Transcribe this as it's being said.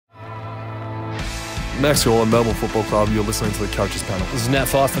Max Gorlin, Melbourne Football Club. You're listening to the Coaches Panel. This is Nat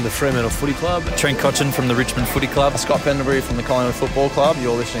Fyfe from the Fremantle Footy Club. Trent Cotchin from the Richmond Footy Club. Scott Pendlebury from the Collingwood Football Club.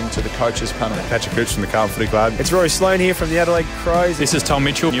 You're listening to the Coaches Panel. Patrick Cooch from the Carlton Footy Club. It's Rory Sloane here from the Adelaide Crows. This is Tom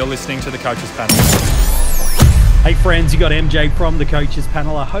Mitchell. You're listening to the Coaches Panel. Hey friends, you got MJ from the Coaches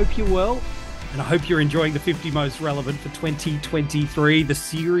Panel. I hope you're well, and I hope you're enjoying the 50 most relevant for 2023. The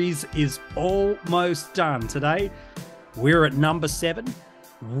series is almost done. Today, we're at number 7.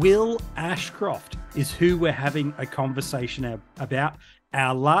 Will Ashcroft is who we're having a conversation about.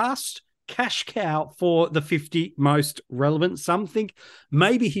 Our last cash cow for the 50 most relevant. Some think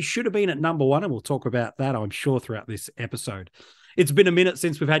maybe he should have been at number 1, and we'll talk about that, I'm sure, throughout this episode. It's been a minute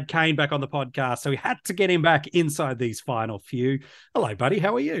since we've had Kane back on the podcast, so we had to get him back inside these final few. Hello, buddy.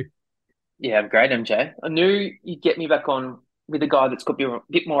 How are you? Yeah, I'm great, MJ. I knew you'd get me back on with a guy that's got a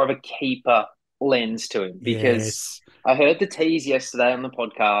bit more of a keeper lens to him, because I heard the tease yesterday on the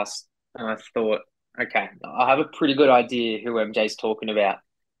podcast and I thought, okay, I have a pretty good idea who MJ's talking about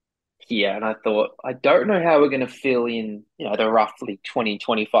here. And I thought, I don't know how we're going to fill in, the roughly 20,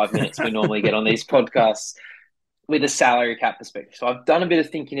 25 minutes we normally get on these podcasts with a salary cap perspective. So I've done a bit of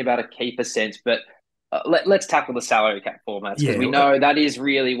thinking about a keeper sense, but let's tackle the salary cap formats, because we know that is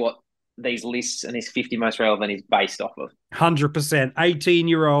really what these lists and these 50 most relevant is based off of. 100%.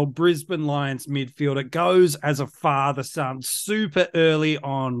 18-year-old Brisbane Lions midfielder, goes as a father-son super early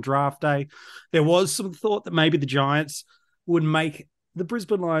on draft day. There was some thought that maybe the Giants would make the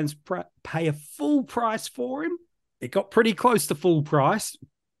Brisbane Lions pay a full price for him. It got pretty close to full price,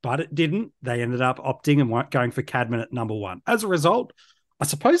 but it didn't. They ended up opting and going for Cadman at number 1. As a result, I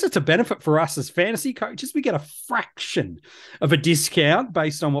suppose it's a benefit for us as fantasy coaches. We get a fraction of a discount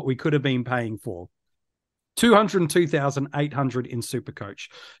based on what we could have been paying for. $202,800 in SuperCoach,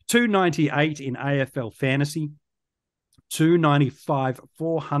 $298 in AFL Fantasy,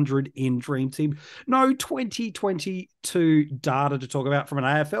 $295,400 in DreamTeam. No 2022 data to talk about from an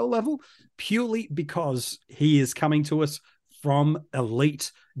AFL level, purely because he is coming to us from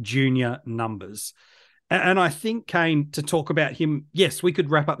elite junior numbers. And I think, Kane, to talk about him, yes, we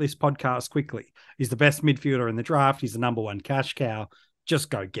could wrap up this podcast quickly. He's the best midfielder in the draft. He's the number 1 cash cow. Just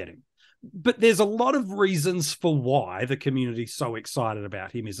go get him. But there's a lot of reasons for why the community's so excited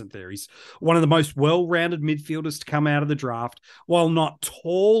about him, isn't there? He's one of the most well-rounded midfielders to come out of the draft. While not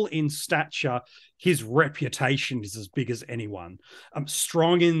tall in stature, his reputation is as big as anyone.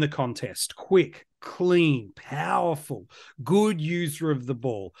 Strong in the contest, quick, clean, powerful, good user of the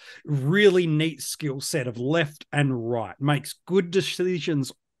ball, really neat skill set of left and right, makes good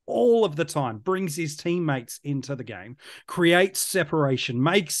decisions all of the time, brings his teammates into the game, creates separation,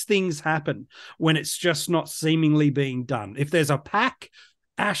 makes things happen when it's just not seemingly being done. If there's a pack,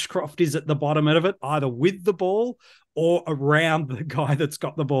 Ashcroft is at the bottom of it, either with the ball or around the guy that's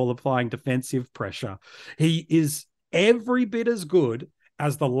got the ball, applying defensive pressure. He is every bit as good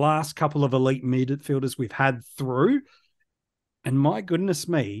as the last couple of elite midfielders we've had through. And my goodness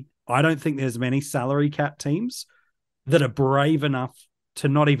me, I don't think there's many salary cap teams that are brave enough to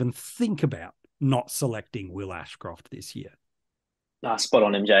not even think about not selecting Will Ashcroft this year. Spot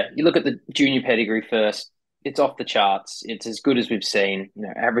on, MJ. You look at the junior pedigree first, it's off the charts. It's as good as we've seen,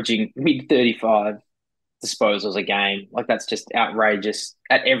 averaging mid-35 disposals a game. Like, that's just outrageous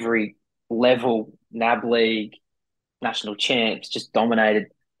at every level. NAB League, national champs, just dominated.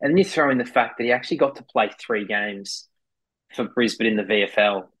 And then you throw in the fact that he actually got to play 3 games for Brisbane in the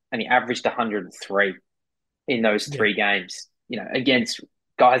VFL, and he averaged 103 in those 3 games, against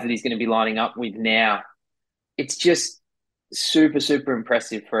guys that he's going to be lining up with now. It's just super, super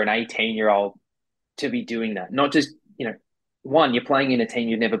impressive for an 18-year-old to be doing that. Not just, one, you're playing in a team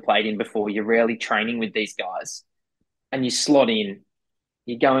you've never played in before. You're rarely training with these guys. And you slot in,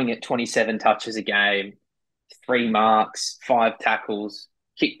 you're going at 27 touches a game, 3 marks, 5 tackles,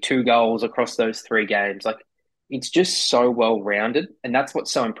 kicked 2 goals across those 3 games. Like, it's just so well-rounded. And that's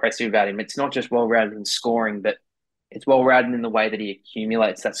what's so impressive about him. It's not just well-rounded in scoring, but it's well-rounded in the way that he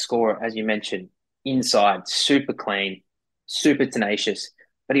accumulates that score, as you mentioned, inside, super clean, super tenacious.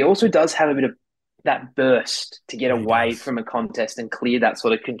 But he also does have a bit of that burst to get away from a contest and clear that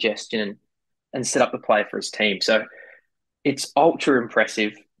sort of congestion and set up the play for his team. So it's ultra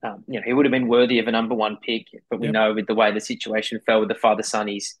impressive. He would have been worthy of a number 1 pick, but we know with the way the situation fell with the father-son,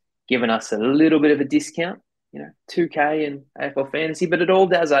 he's given us a little bit of a discount, $2K in AFL Fantasy, but it all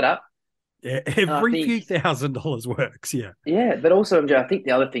does add up. Yeah, every few $1,000s works, Yeah, but also, MJ, I think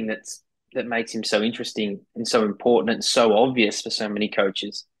the other thing that makes him so interesting and so important and so obvious for so many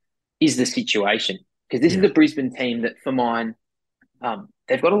coaches is the situation. Because this is the Brisbane team that, for mine,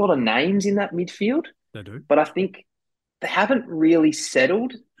 they've got a lot of names in that midfield. They do. But I think they haven't really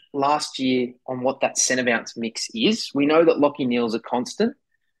settled last year on what that centre bounce mix is. We know that Lachie Neale's a constant.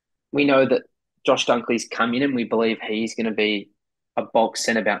 We know that Josh Dunkley's come in and we believe he's going to be a bulk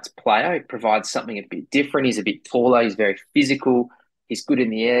centre bounce player. He provides something a bit different. He's a bit taller. He's very physical. He's good in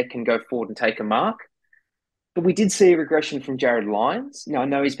the air, can go forward and take a mark. But we did see a regression from Jared Lyons. Now, I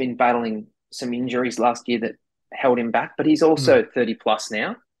know he's been battling some injuries last year that held him back, but he's also 30 plus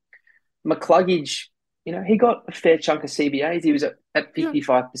now. McCluggage, he got a fair chunk of CBAs. He was at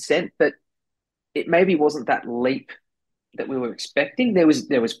 55%, but it maybe wasn't that leap that we were expecting. There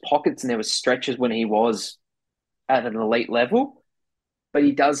was pockets and there was stretches when he was at an elite level, but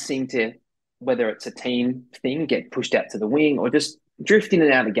he does seem to, whether it's a team thing, get pushed out to the wing or just drift in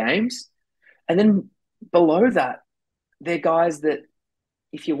and out of games. And then below that, they're guys that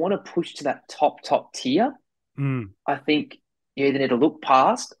if you want to push to that top tier, I think you either need to look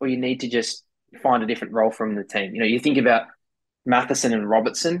past or you need to just find a different role from the team. You think about Matheson and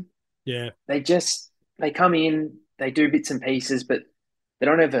Robertson. Yeah. They come in, they do bits and pieces, but they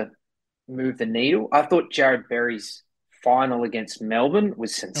don't ever move the needle. I thought Jared Berry's final against Melbourne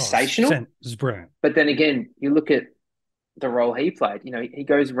was sensational. It was brilliant. But then again, you look at the role he played. He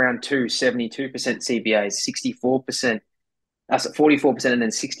goes round 2, 72% CBAs, 64%, 44%, and then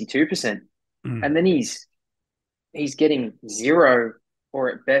 62%. And then he's getting 0 or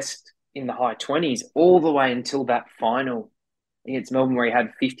at best in the high 20s all the way until that final against Melbourne where he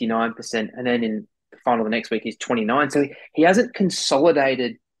had 59%. And then in the final the next week, he's 29. So he hasn't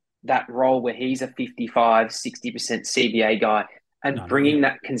consolidated that role where he's a 55, 60% CBA guy and bringing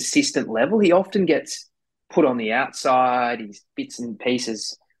that consistent level. He often gets put on the outside, he's bits and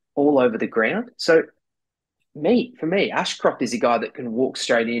pieces all over the ground. So for me, Ashcroft is a guy that can walk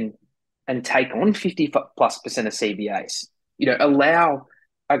straight in and take on 50+% of CBAs. Allow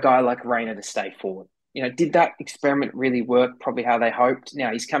a guy like Rayner to stay forward. Did that experiment really work? Probably how they hoped.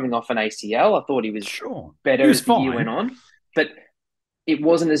 Now he's coming off an ACL. I thought he was better as the year went on, but it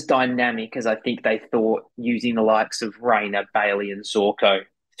wasn't as dynamic as I think they thought using the likes of Rayner, Bailey, and Zorko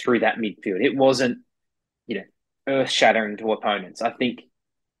through that midfield. It wasn't, earth-shattering to opponents. I think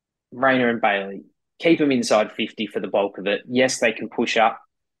Rayner and Bailey, keep them inside 50 for the bulk of it. Yes, they can push up,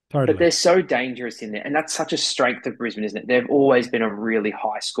 but they're so dangerous in there. And that's such a strength of Brisbane, isn't it? They've always been a really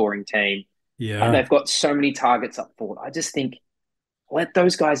high-scoring team. Yeah. And they've got so many targets up forward. I just think, let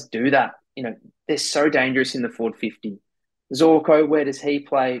those guys do that. They're so dangerous in the forward 50. Zorko, where does he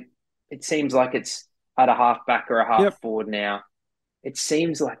play? It seems like it's at a half-back or a half-forward now. It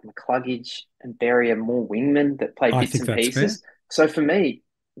seems like McCluggage and Berry are more wingmen that play bits and pieces. Fair. So for me,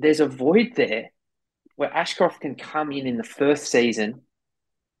 there's a void there where Ashcroft can come in the first season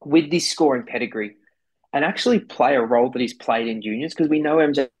with this scoring pedigree and actually play a role that he's played in juniors, because we know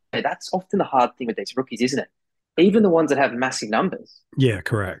MJ, that's often the hard thing with these rookies, isn't it? Even the ones that have massive numbers. Yeah,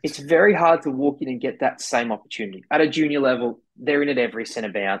 correct. It's very hard to walk in and get that same opportunity. At a junior level, they're in at every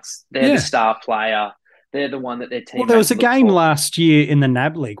centre bounce. They're the star player. They're the one that their team. Well, there was a game last year in the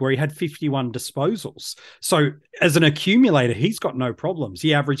NAB League where he had 51 disposals. So as an accumulator, he's got no problems.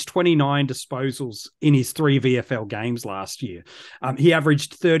 He averaged 29 disposals in his 3 VFL games last year. He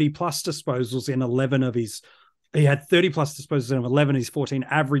averaged 30 plus disposals in 11 of his. He had 30 plus disposals in 11 of his 14,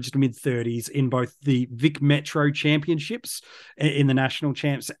 averaged mid-30s in both the Vic Metro Championships in the National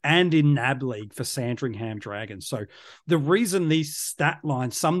Champs and in NAB League for Sandringham Dragons. So the reason these stat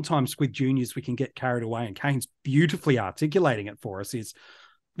lines, sometimes with juniors, we can get carried away, and Kane's beautifully articulating it for us, is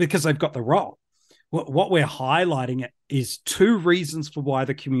because they've got the role. What we're highlighting is 2 reasons for why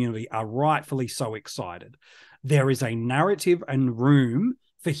the community are rightfully so excited. There is a narrative and room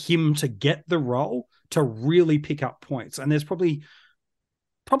for him to get the role to really pick up points. And there's probably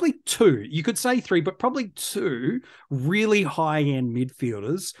 2, you could say 3, but probably 2 really high-end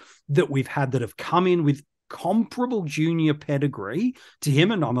midfielders that we've had that have come in with comparable junior pedigree to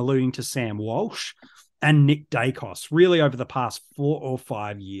him. And I'm alluding to Sam Walsh and Nick Dacos, really over the past 4 or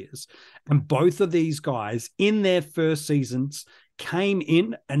 5 years. And both of these guys in their first seasons came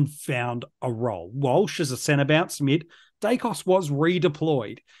in and found a role. Walsh as a centre bounce mid. Dacos was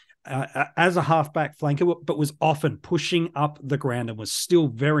redeployed as a halfback flanker, but was often pushing up the ground and was still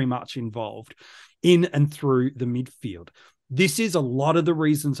very much involved in and through the midfield. This is a lot of the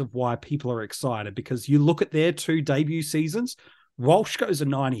reasons of why people are excited, because you look at their 2 debut seasons. Walsh goes a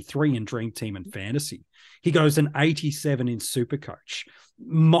 93 in Dream Team and Fantasy. He goes an 87 in SuperCoach.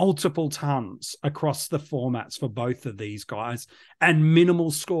 Multiple tons across the formats for both of these guys, and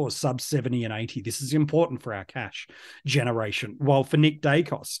minimal scores, sub 70 and 80. This is important for our cash generation. While for Nick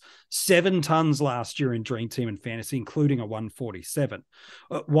Dacos, 7 tons last year in Dream Team and Fantasy, including a 147.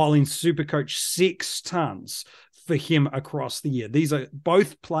 While in SuperCoach, 6 tons, for him across the year. These are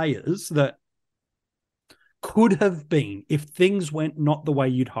both players that could have been, if things went not the way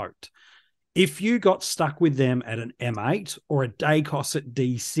you'd hoped. If you got stuck with them at an M8 or a Dacos at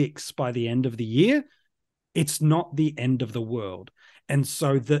D6 by the end of the year, it's not the end of the world. And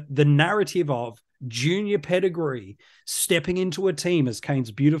so the narrative of junior pedigree stepping into a team, as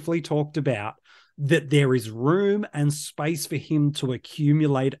Kane's beautifully talked about, that there is room and space for him to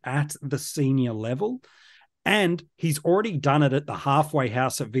accumulate at the senior level. And he's already done it at the halfway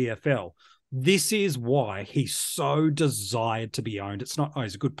house at VFL. This is why he's so desired to be owned. It's not, oh,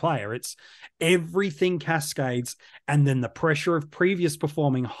 he's a good player. It's everything cascades. And then the pressure of previous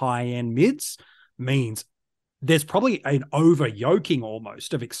performing high-end mids means there's probably an over-yoking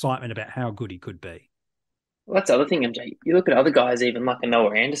almost of excitement about how good he could be. Well, that's the other thing, MJ. You look at other guys, even like a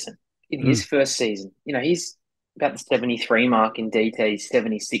Noah Anderson, in his first season. He's about the 73 mark in DT,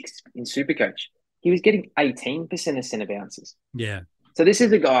 76 in SuperCoach. He was getting 18% of centre bounces. Yeah. So this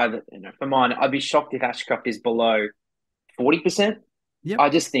is a guy that, for mine, I'd be shocked if Ashcroft is below 40%. Yep. I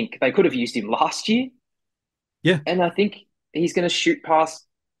just think they could have used him last year. Yeah. And I think he's going to shoot past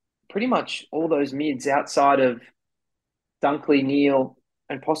pretty much all those mids outside of Dunkley, Neal,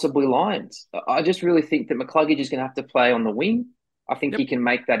 and possibly Lyons. I just really think that McCluggage is going to have to play on the wing. I think he can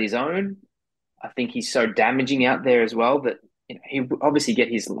make that his own. I think he's so damaging out there as well that he obviously get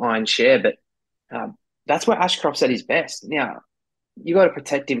his lion's share, but that's where Ashcroft's at his best. Now, you got to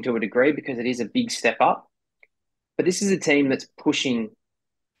protect him to a degree because it is a big step up. But this is a team that's pushing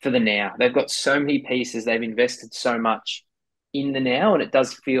for the now. They've got so many pieces. They've invested so much in the now, and it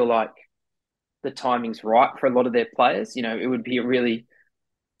does feel like the timing's right for a lot of their players. It would be a really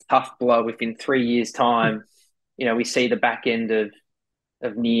tough blow if in 3 years' time, we see the back end of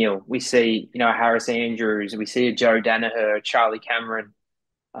Neal. We see, Harris Andrews. We see a Joe Danaher, Charlie Cameron.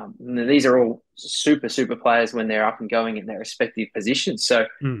 These are all super, super players when they're up and going in their respective positions. So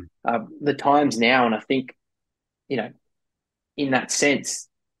the time's now, and I think, in that sense,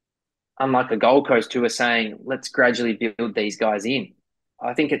 unlike a Gold Coast who are saying, let's gradually build these guys in,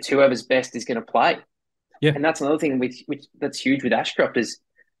 I think it's whoever's best is going to play. Yeah. And that's another thing which that's huge with Ashcroft is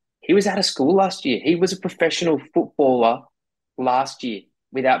he was out of school last year. He was a professional footballer last year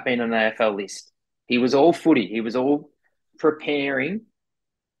without being on an AFL list. He was all footy. He was all preparing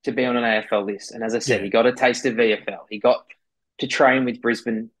to be on an AFL list. And as I said, he got a taste of VFL. He got to train with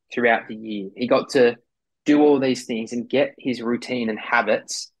Brisbane throughout the year. He got to do all these things and get his routine and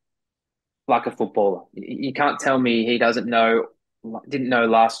habits like a footballer. You can't tell me he didn't know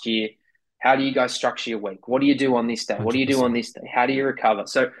last year. How do you guys structure your week? What do you do on this day? 100%. What do you do on this day? How do you recover?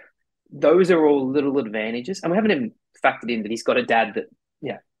 So those are all little advantages. And we haven't even factored in that he's got a dad that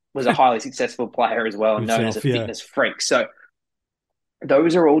was a highly successful player as well and known as a fitness freak. So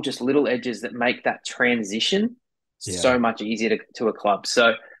those are all just little edges that make that transition so much easier to a club.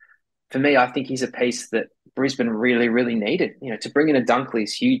 So for me, I think he's a piece that Brisbane really, really needed. To bring in a Dunkley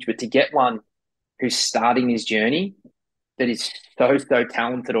is huge, but to get one who's starting his journey that is so, so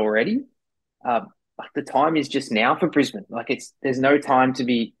talented already, the time is just now for Brisbane. There's no time to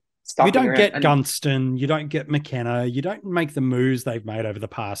be stuck. You don't get Gunston, you don't get McKenna, you don't make the moves they've made over the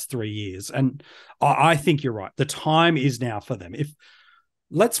past 3 years. And I think you're right. The time is now for them.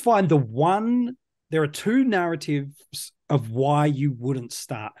 Let's find there are two narratives of why you wouldn't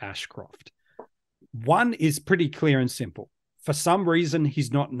start Ashcroft. One is pretty clear and simple. For some reason,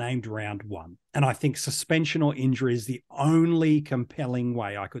 he's not named round one. And I think suspension or injury is the only compelling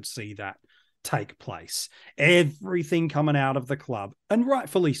way I could see that take place. Everything coming out of the club, and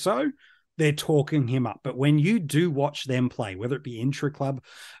rightfully so, they're talking him up. But when you do watch them play, whether it be intra-club,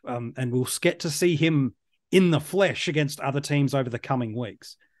 and we'll get to see him in the flesh against other teams over the coming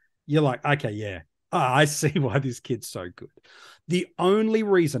weeks, you're like, okay, I see why this kid's so good. The only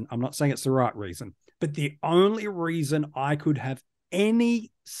reason, I'm not saying it's the right reason, but the only reason I could have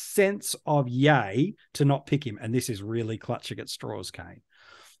any sense of yay to not pick him, and this is really clutching at straws, Kane,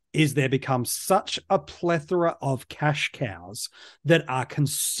 is there becomes such a plethora of cash cows that are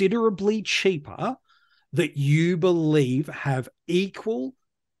considerably cheaper that you believe have equal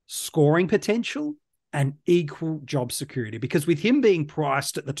scoring potential and equal job security. Because with him being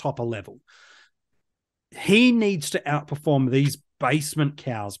priced at the top of level, he needs to outperform these basement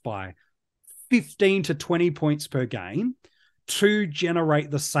cows by 15 to 20 points per game to generate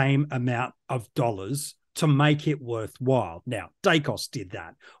the same amount of dollars to make it worthwhile. Now, Dacos did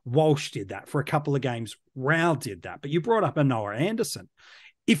that. Walsh did that for a couple of games. Rao did that. But you brought up a Noah Anderson.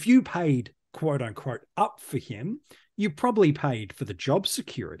 If you paid, quote unquote, up for him, you probably paid for the job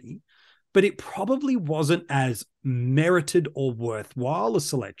security. but it probably wasn't as merited or worthwhile a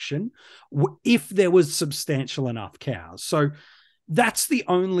selection if there was substantial enough cows. So that's the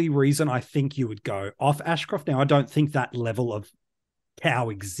only reason I think you would go off Ashcroft. Now, I don't think that level of cow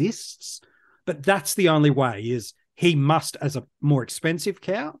exists, but that's the only way is he must, as a more expensive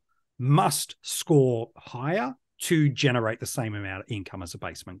cow, must score higher to generate the same amount of income as a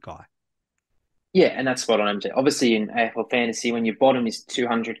basement guy. Yeah, and that's spot on, MJ. Obviously, in AFL fantasy, when your bottom is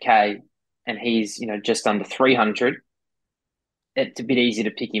 200K and he's, just under 300, it's a bit easier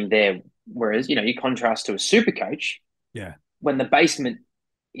to pick him there. Whereas, you contrast to a super coach. Yeah. When the basement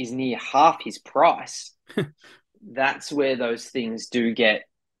is near half his price, that's where those things do get,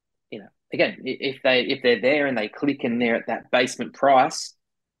 again, if they're there and they click and they're at that basement price,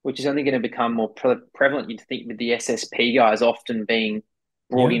 which is only going to become more prevalent, you'd think, with the SSP guys often being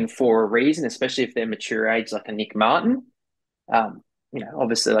brought in for a reason, especially if they're mature age, like a Nick Martin.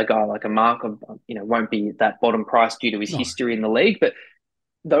 Obviously a guy like a Markham, won't be at that bottom price due to his history in the league, but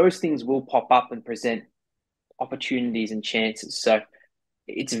those things will pop up and present opportunities and chances. So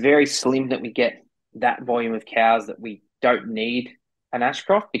it's very slim that we get that volume of cows that we don't need an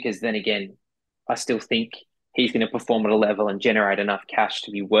Ashcroft, because then again, I still think he's going to perform at a level and generate enough cash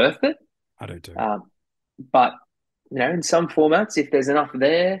to be worth it. I do too. But, in some formats, if there's enough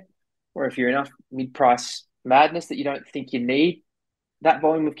there, or if you're enough mid-price madness that you don't think you need that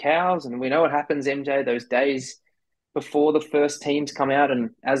volume of cows, and we know what happens, MJ, those days before the first teams come out,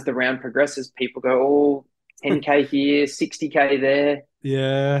 and as the round progresses, people go, 10K here, 60K there.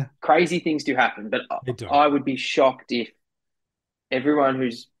 Yeah. Crazy things do happen. But I would be shocked if everyone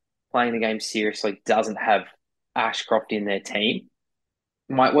who's playing the game seriously doesn't have Ashcroft in their team.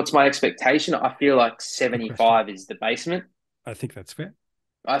 What's my expectation? I feel like 75 is the basement. I think that's fair.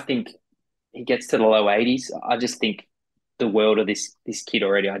 I think he gets to the low 80s. I just think the world of this kid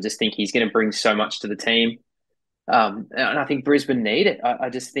already. I just think he's going to bring so much to the team. And I think Brisbane need it. I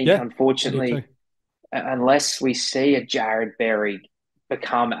just think, unfortunately, unless we see a Jared Berry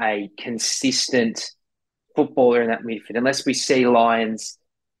become a consistent footballer in that midfield, unless we see Lions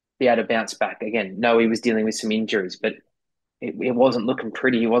be able to bounce back. Again, no, he was dealing with some injuries, but it wasn't looking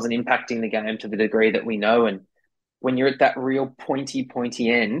pretty. He wasn't impacting the game to the degree that we know. And when you're at that real pointy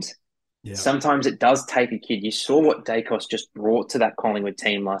end, sometimes it does take a kid. You saw what Dacos just brought to that Collingwood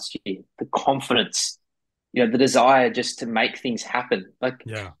team last year. The confidence, the desire just to make things happen.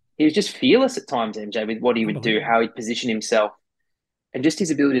 He was just fearless at times, MJ, with what he would do, how he'd position himself, and just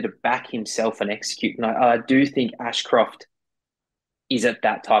his ability to back himself and execute. And I do think Ashcroft is at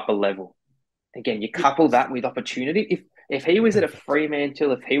that type of level. Again, you couple that with opportunity. If he was at a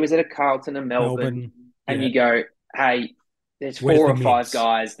Fremantle, if he was at a Carlton and Melbourne, and you go, hey, there's 4 or 5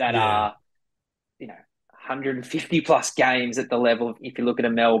 guys that are, 150 plus games at the level of, if you look at a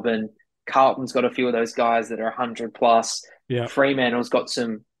Melbourne, Carlton's got a few of those guys that are 100 plus. Fremantle's got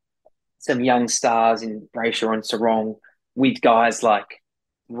some young stars in Brayshaw and Sarong, with guys like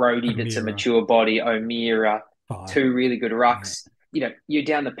Rhodey, that's a mature body, O'Meara, 2 really good rucks. You're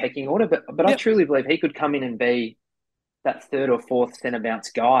down the pecking order, but I truly believe he could come in and be that 3rd or 4th centre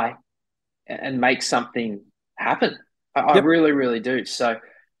bounce guy and make something happen. I really, really do. So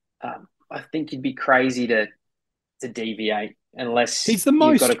I think you'd be crazy to deviate unless you've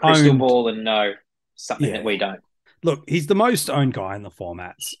got a crystal ball and know something that we don't. Look, he's the most owned guy in the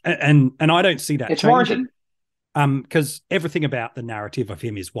formats, and I don't see that changing. Warranted. Because everything about the narrative of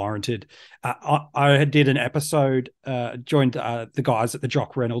him is warranted. I did an episode, joined the guys at the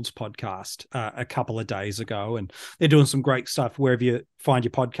Jock Reynolds podcast a couple of days ago, and they're doing some great stuff. Wherever you find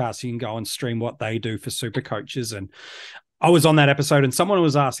your podcast, you can go and stream what they do for super coaches. And I was on that episode, and someone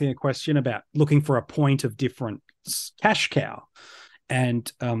was asking a question about looking for a point of difference cash cow. And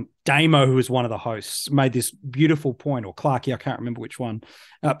Damo, who was one of the hosts, made this beautiful point, or Clarky, I can't remember which one.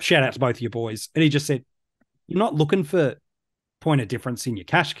 Shout out to both of you boys. And he just said, you're not looking for point of difference in your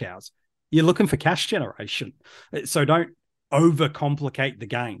cash cows. You're looking for cash generation. So don't overcomplicate the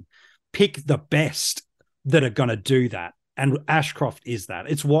game. Pick the best that are going to do that. And Ashcroft is that.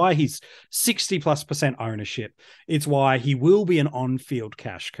 It's why he's 60+% ownership. It's why he will be an on-field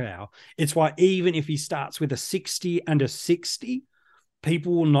cash cow. It's why even if he starts with a 60 and a 60,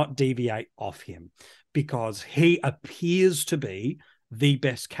 people will not deviate off him, because he appears to be the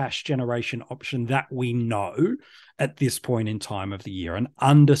best cash generation option that we know at this point in time of the year, and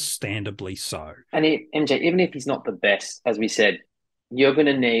understandably so. And MJ, even if he's not the best, as we said, you're going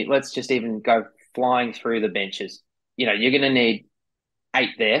to need, let's just even go flying through the benches. You're going to need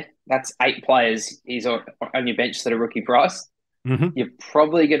 8 there. That's 8 players he's on your bench that are rookie price. Mm-hmm. You're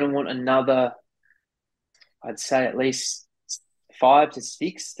probably going to want another, I'd say at least 5 to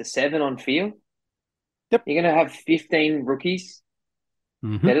 6 to 7 on field. Yep. You're going to have 15 rookies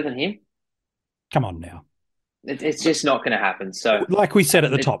better than him. Come on now. It's just not going to happen. So, like we said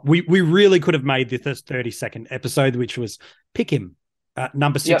at the top, we really could have made this 30-second episode, which was pick him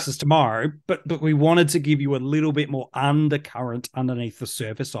number 6 is tomorrow, but we wanted to give you a little bit more undercurrent underneath the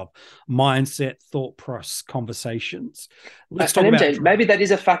surface of mindset, thought process, conversations. Let's talk MJ, about maybe that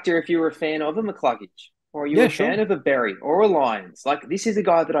is a factor if you're a fan of a McCluggage or you're a fan of a Berry or a Lions. Like, this is a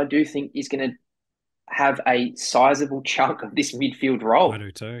guy that I do think is going to have a sizable chunk of this midfield role. I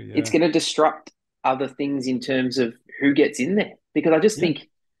do too, yeah. It's going to disrupt other things in terms of who gets in there, because I just think,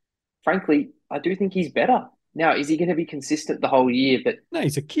 frankly, I do think he's better. Now, is he going to be consistent the whole year? But no,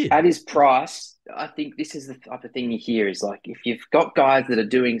 he's a kid. At his price, I think this is the type of thing you hear is like, if you've got guys that are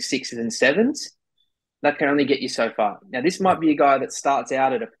doing 6s and 7s, that can only get you so far. Now, this might be a guy that starts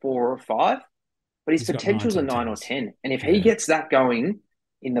out at a 4 or a 5, but his potential's a 9 or 10. And if he gets that going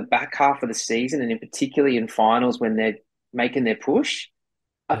in the back half of the season, and in particularly in finals when they're making their push,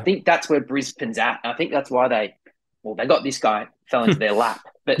 I think that's where Brisbane's at. I think that's why they got this guy, fell into their lap.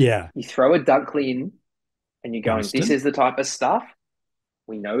 But you throw a Dunkley in and you're going, this is the type of stuff.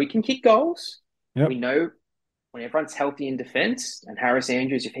 We know he can kick goals. Yep. We know when everyone's healthy in defence, and Harris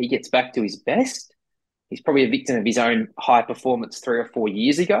Andrews, if he gets back to his best, he's probably a victim of his own high performance 3 or 4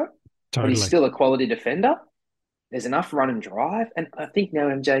 years ago. Totally. But he's still a quality defender. There's enough run and drive. And I think now,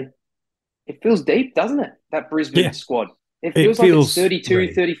 MJ, it feels deep, doesn't it? That Brisbane squad. It feels like it's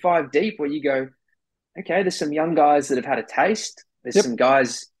 32, 35 deep, where you go, okay, there's some young guys that have had a taste. There's some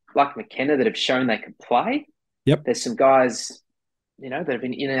guys like McKenna that have shown they can play. Yep. There's some guys, that have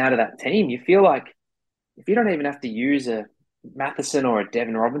been in and out of that team. You feel like if you don't even have to use a Matheson or a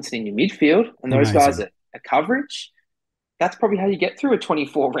Devon Robinson in your midfield, and those guys are coverage, that's probably how you get through a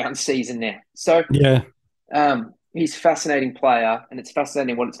 24-round season now. So, he's a fascinating player, and it's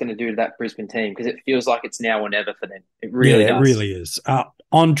fascinating what it's going to do to that Brisbane team, because it feels like it's now or never for them. It really does. It really is.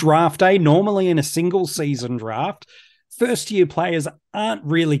 On draft day, normally in a single season draft, first-year players aren't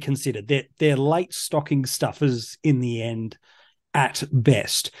really considered. They're late stocking stuffers in the end at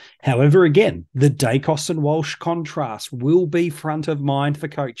best. However, again, the Dacos and Walsh contrast will be front of mind for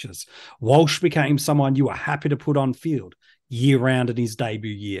coaches. Walsh became someone you were happy to put on field year-round in his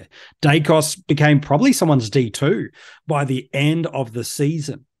debut year. Dacos became probably someone's D2 by the end of the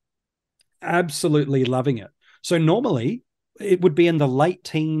season. Absolutely loving it. So normally, it would be in the late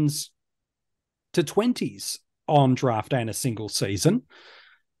teens to 20s on draft day in a single season.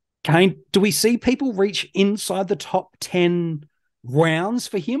 Kane, do we see people reach inside the top 10 rounds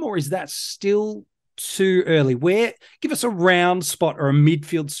for him, or is that still too early? Give us a round spot or a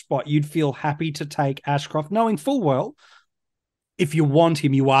midfield spot you'd feel happy to take Ashcroft, knowing full well if you want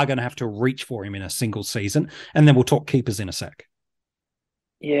him, you are going to have to reach for him in a single season. And then we'll talk keepers in a sec.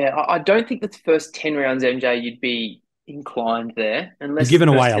 Yeah, I don't think that the first 10 rounds, MJ, you'd be inclined there, unless you're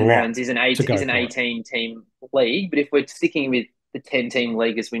giving the away first a 10 lot rounds is an 18-team league. But if we're sticking with the 10-team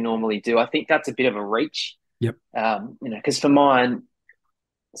league as we normally do, I think that's a bit of a reach. Yep. Because for mine,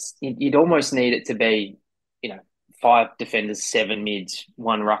 you'd almost need it to be, 5 defenders, 7 mids,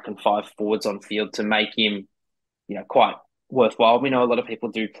 1 ruck and 5 forwards on field to make him, quite worthwhile. We know a lot of people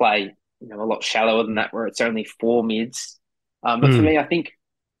do play, a lot shallower than that, where it's only 4 mids. But for me, I think,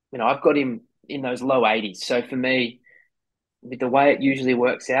 I've got him in those low 80s. So for me, with the way it usually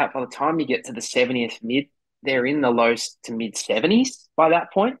works out, by the time you get to the 70th mid, they're in the low to mid 70s by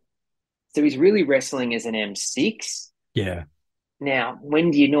that point. So he's really wrestling as an M6. Yeah. Now,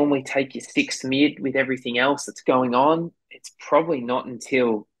 when do you normally take your 6th mid with everything else that's going on? It's probably not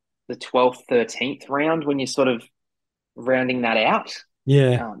until the 12th, 13th round when you're sort of rounding that out.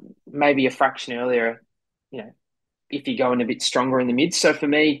 Yeah. Maybe a fraction earlier, if you're going a bit stronger in the mid. So for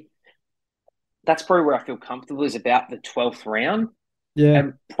me, that's probably where I feel comfortable, is about the 12th round. Yeah.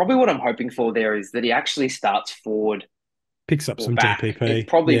 And probably what I'm hoping for there is that he actually starts forward. Picks up some back. DPP. It's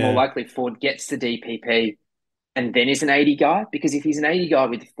probably more likely Ford gets the DPP and then is an 80 guy, because if he's an 80 guy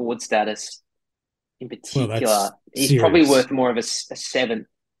with forward status in particular, he's serious. Probably worth more of a 7th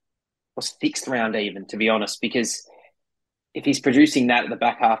or 6th round even, to be honest, because if he's producing that at the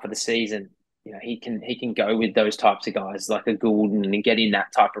back half of the season, he can go with those types of guys like a Goulden and get in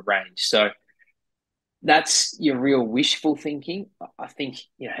that type of range. So that's your real wishful thinking. I think,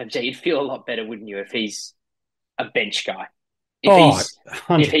 MJ, you'd feel a lot better, wouldn't you, if he's a bench guy?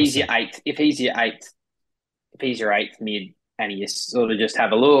 If he's your eighth mid and you sort of just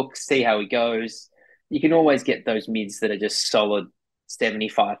have a look, see how he goes, you can always get those mids that are just solid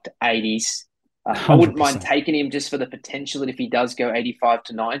 75 to 80s. I wouldn't mind taking him just for the potential that if he does go 85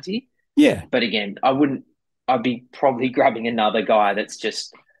 to 90. Yeah. But again, I wouldn't I'd be probably grabbing another guy that's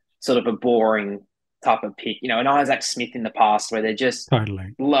just sort of a boring type of pick. An Isaac Smith in the past where they're just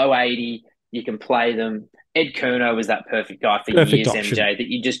Totally. low 80, you can play them. Ed Kerno was that perfect guy for Perfect years, option. MJ, that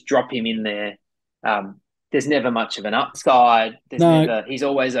you just drop him in there. There's never much of an upside. He's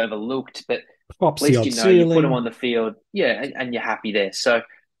always overlooked, but Pops at least you put him on the field, and you're happy there. So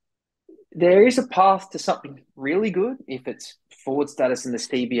there is a path to something really good if it's forward status and the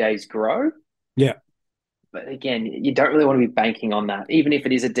CBAs grow. Yeah. But again, you don't really want to be banking on that. Even if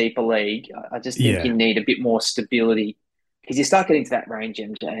it is a deeper league, I just think you need a bit more stability because you start getting to that range,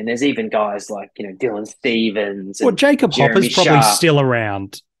 MJ, and there's even guys like, Dylan Stevens. Well, Jacob Jeremy Hopper's probably Sharp. Still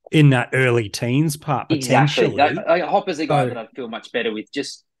around in that early teens part, potentially. Exactly. Hopper's a guy that I'd feel much better with,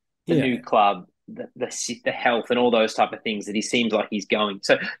 just the new club, the health and all those type of things that he seems like he's going.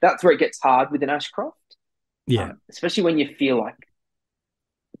 So that's where it gets hard with an Ashcroft. Yeah. Especially when you feel like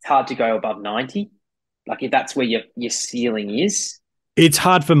it's hard to go above 90. Like if that's where your ceiling is. It's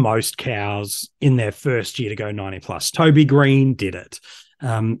hard for most cows in their first year to go 90 plus. Toby Green did it.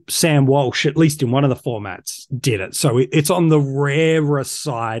 Sam Walsh, at least in one of the formats, did it. So it's on the rarer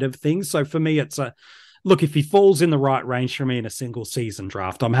side of things. So for me, it's look, if he falls in the right range for me in a single season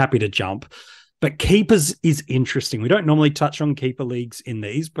draft, I'm happy to jump. But keepers is interesting. We don't normally touch on keeper leagues in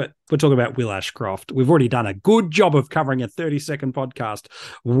these, but we're talking about Will Ashcroft. We've already done a good job of covering a 30-second podcast,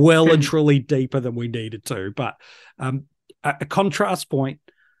 well and truly deeper than we needed to. But a contrast point,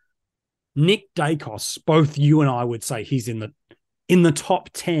 Nick Dacos, both you and I would say he's in the top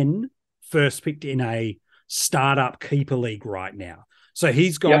 10 first picked in a startup keeper league right now. So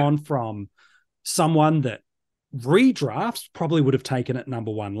he's gone from someone that redrafts probably would have taken it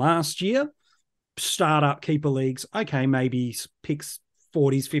number one last year. Startup keeper leagues, okay, maybe picks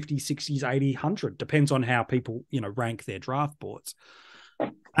 40s, 50s, 60s, 80, 100. Depends on how people, rank their draft boards.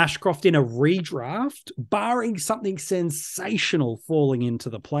 Ashcroft in a redraft, barring something sensational falling into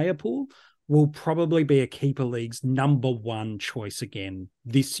the player pool, will probably be a keeper league's number one choice again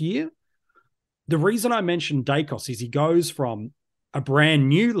this year. The reason I mentioned Dacos is he goes from a brand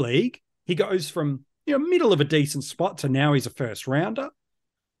new league. He goes from, middle of a decent spot to now he's a first rounder.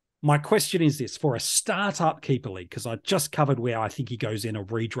 My question is this, for a startup keeper league, because I just covered where I think he goes in a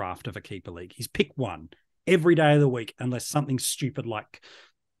redraft of a keeper league. He's pick one every day of the week, unless something stupid like,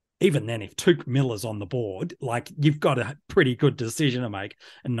 even then, if Tuke Miller's on the board, like you've got a pretty good decision to make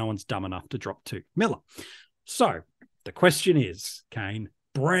and no one's dumb enough to drop Tuke Miller. So the question is, Kane,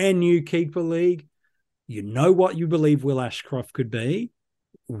 brand new keeper league, you know what you believe Will Ashcroft could be.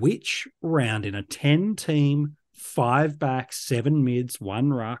 Which round in a 10-team, 5 backs, 7 mids,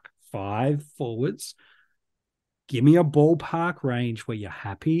 1 ruck, 5 forwards? Give me a ballpark range where you're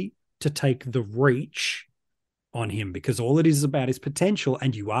happy to take the reach on him, because all it is about his potential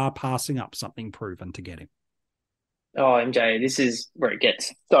and you are passing up something proven to get him. Oh, MJ, this is where it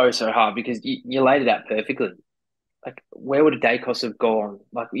gets so hard because you laid it out perfectly. Like, where would a Dacos have gone?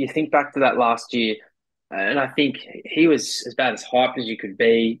 Like, you think back to that last year, and I think he was as bad as hyped as you could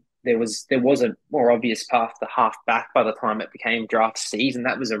be. There was a more obvious path to half back by the time it became draft season.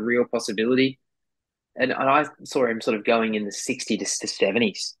 That was a real possibility. And I saw him sort of going in the 60s to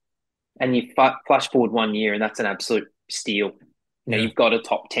 70s. And you flash forward 1 year, and that's an absolute steal. You've got a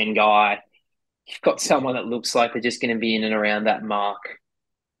top 10 guy. You've got someone that looks like they're just going to be in and around that mark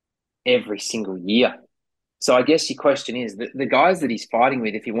every single year. So I guess your question is, the guys that he's fighting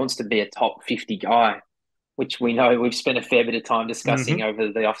with, if he wants to be a top 50 guy, which we know we've spent a fair bit of time discussing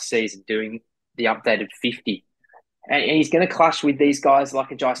over the off-season, doing the updated 50. And he's going to clash with these guys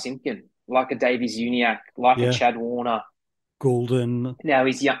like a Jai Simpkin, like a Davies Uniacke, like a Chad Warner. Golden. Now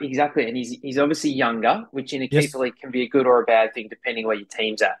he's young, exactly, and he's obviously younger, which in a keeper league can be a good or a bad thing depending where your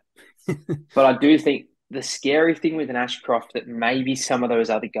team's at. But I do think the scary thing with an Ashcroft that maybe some of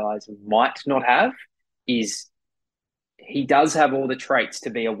those other guys might not have is he does have all the traits to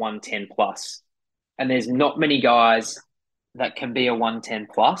be a 110 plus, and there's not many guys that can be a 110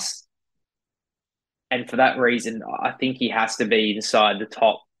 plus, and for that reason, I think he has to be inside the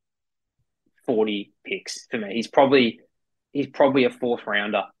top 40 picks for me. He's probably a fourth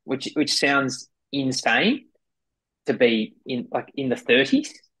rounder, which sounds insane to be in the 30s.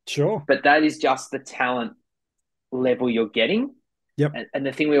 Sure. But that is just the talent level you're getting. Yep. And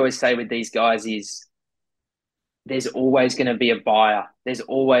the thing we always say with these guys is there's always going to be a buyer. There's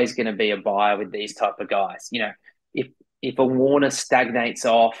always going to be a buyer with these type of guys. If a Warner stagnates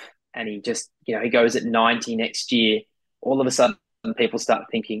off and he just, he goes at 90 next year, all of a sudden people start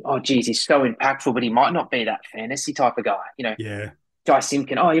thinking, oh, geez, he's so impactful, but he might not be that fantasy type of guy. Jai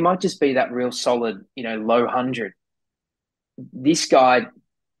Simpkin, he might just be that real solid, low 100. This guy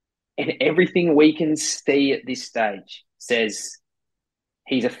And everything we can see at this stage says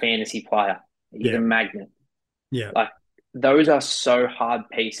he's a fantasy player. He's a magnet. Yeah. Like, those are so hard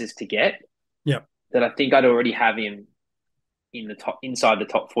pieces to get. Yep. That I think I'd already have him in the top, inside the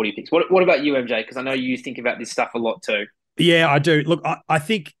top 40 picks. What about you, MJ? Because I know you think about this stuff a lot too. Yeah, I do. Look, I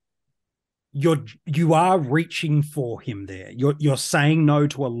think you are reaching for him there. You're saying no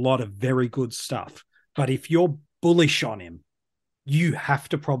to a lot of very good stuff. But if you're bullish on him, you have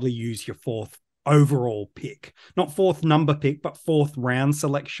to probably use your fourth overall pick. Not fourth number pick, but fourth round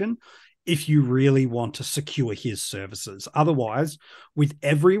selection if you really want to secure his services. Otherwise, with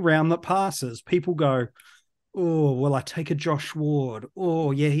every round that passes, people go, oh, well, I take a Josh Ward.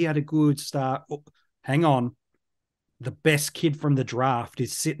 Oh, yeah, he had a good start. Oh, hang on. The best kid from the draft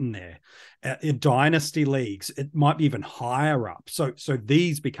is sitting there. In dynasty leagues, it might be even higher up. So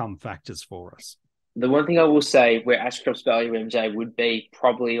these become factors for us. The one thing I will say where Ashcroft's value, MJ, would be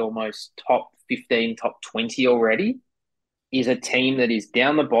probably almost top 15, top 20 already, is a team that is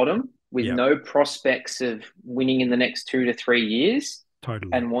down the bottom with no prospects of winning in the next 2 to 3 years.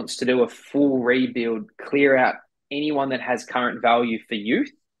 Totally. And wants to do a full rebuild, clear out anyone that has current value for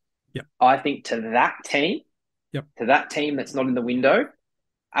youth. Yep. I think to that team that's not in the window,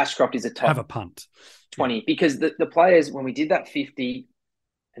 Ashcroft is a top have a punt 20 because the players, when we did that 50,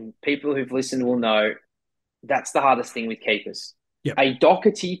 and people who've listened will know, that's the hardest thing with keepers. Yep. A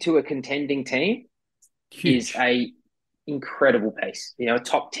Doherty to a contending team Huge. is a incredible piece, a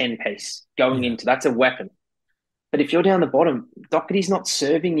top 10 piece going into, that's a weapon. But if you're down the bottom, Doherty's not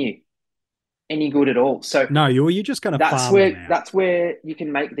serving you any good at all. So no, you're just going to farm them out. That's where you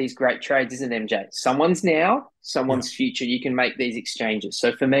can make these great trades, isn't it, MJ? Someone's now, someone's future. You can make these exchanges.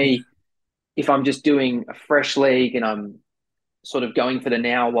 So for me, if I'm just doing a fresh league and I'm sort of going for the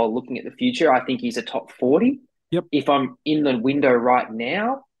now while looking at the future, I think he's a top 40. Yep. If I'm in the window right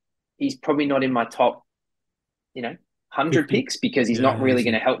now, he's probably not in my top, 100 picks because he's not really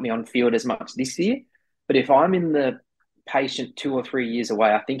going to help me on field as much this year. But if I'm in the patient 2 or 3 years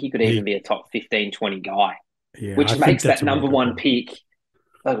away, I think he could even be a top 15, 20 guy, which makes that number one pick.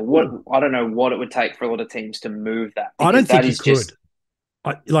 Like I don't know what it would take for a lot of teams to move that. I don't think you could.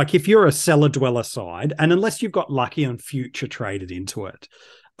 Like if you're a cellar dweller side, and unless you've got lucky and future traded into it,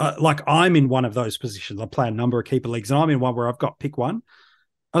 like I'm in one of those positions. I play a number of keeper leagues, and I'm in one where I've got pick one.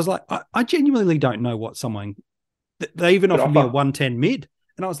 I was like, I genuinely don't know what someone. They even offered me a 110 mid,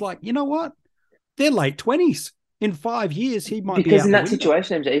 and I was like, you know what? They're late 20s. In 5 years, he might be out. Because in that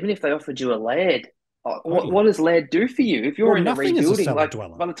situation, MJ, even if they offered you a Laird, what does Laird do for you? If you're in the rebuilding, like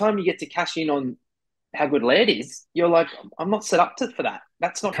by the time you get to cash in on how good Laird is, you're like, I'm not set up for that.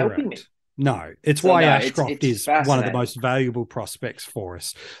 That's not helping me. No, it's why Ashcroft is one of the most valuable prospects for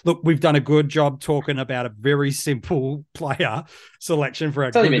us. Look, we've done a good job talking about a very simple player selection for our.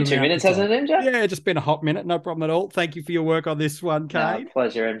 It's only been 2 minutes, hasn't it, MJ? Yeah, just been a hot minute. No problem at all. Thank you for your work on this one, Kane.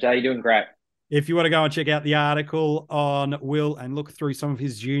 Pleasure, MJ. You're doing great. If you want to go and check out the article on Will and look through some of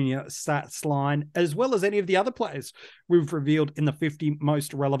his junior stats line, as well as any of the other players we've revealed in the 50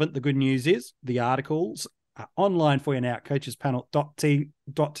 most relevant, the good news is the articles are online for you now at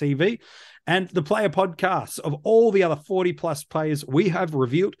coachespanel.tv and the player podcasts of all the other 40 plus players we have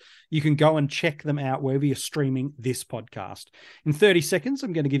revealed. You can go and check them out wherever you're streaming this podcast. In 30 seconds,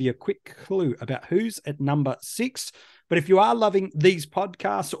 I'm going to give you a quick clue about who's at number 6. But if you are loving these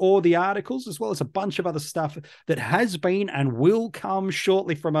podcasts or the articles, as well as a bunch of other stuff that has been and will come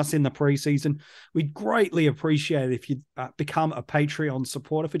shortly from us in the preseason, we'd greatly appreciate it if you become a Patreon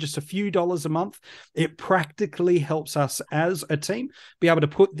supporter for just a few dollars a month. It practically helps us as a team be able to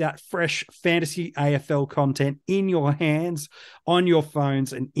put that fresh fantasy AFL content in your hands, on your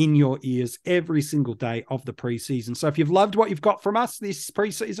phones, and in your ears every single day of the preseason. So if you've loved what you've got from us this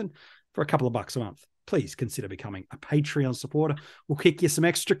preseason, for a couple of bucks a month, please consider becoming a Patreon supporter. We'll kick you some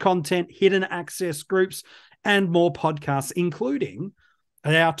extra content, hidden access groups, and more podcasts, including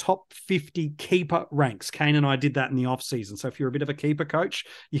our top 50 keeper ranks. Kane and I did that in the off season. So if you're a bit of a keeper coach,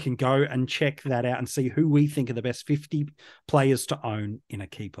 you can go and check that out and see who we think are the best 50 players to own in a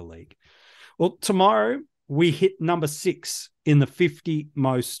keeper league. Well, tomorrow we hit number 6 in the 50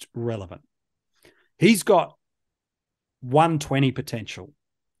 most relevant. He's got 120 potential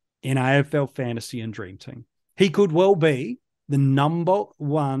in AFL Fantasy and Dream Team. He could well be the number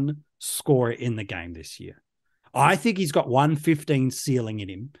 1 scorer in the game this year. I think he's got 115 ceiling in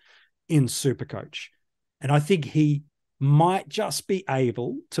him in SuperCoach. And I think he might just be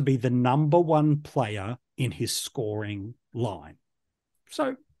able to be the number 1 player in his scoring line.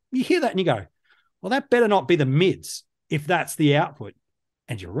 So you hear that and you go, well, that better not be the mids if that's the output.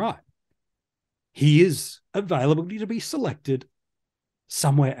 And you're right. He is available to be selected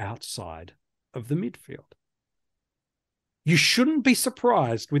somewhere outside of the midfield. You shouldn't be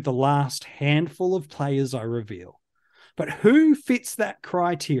surprised with the last handful of players I reveal. But who fits that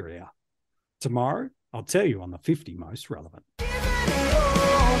criteria? Tomorrow, I'll tell you on the 50 most relevant.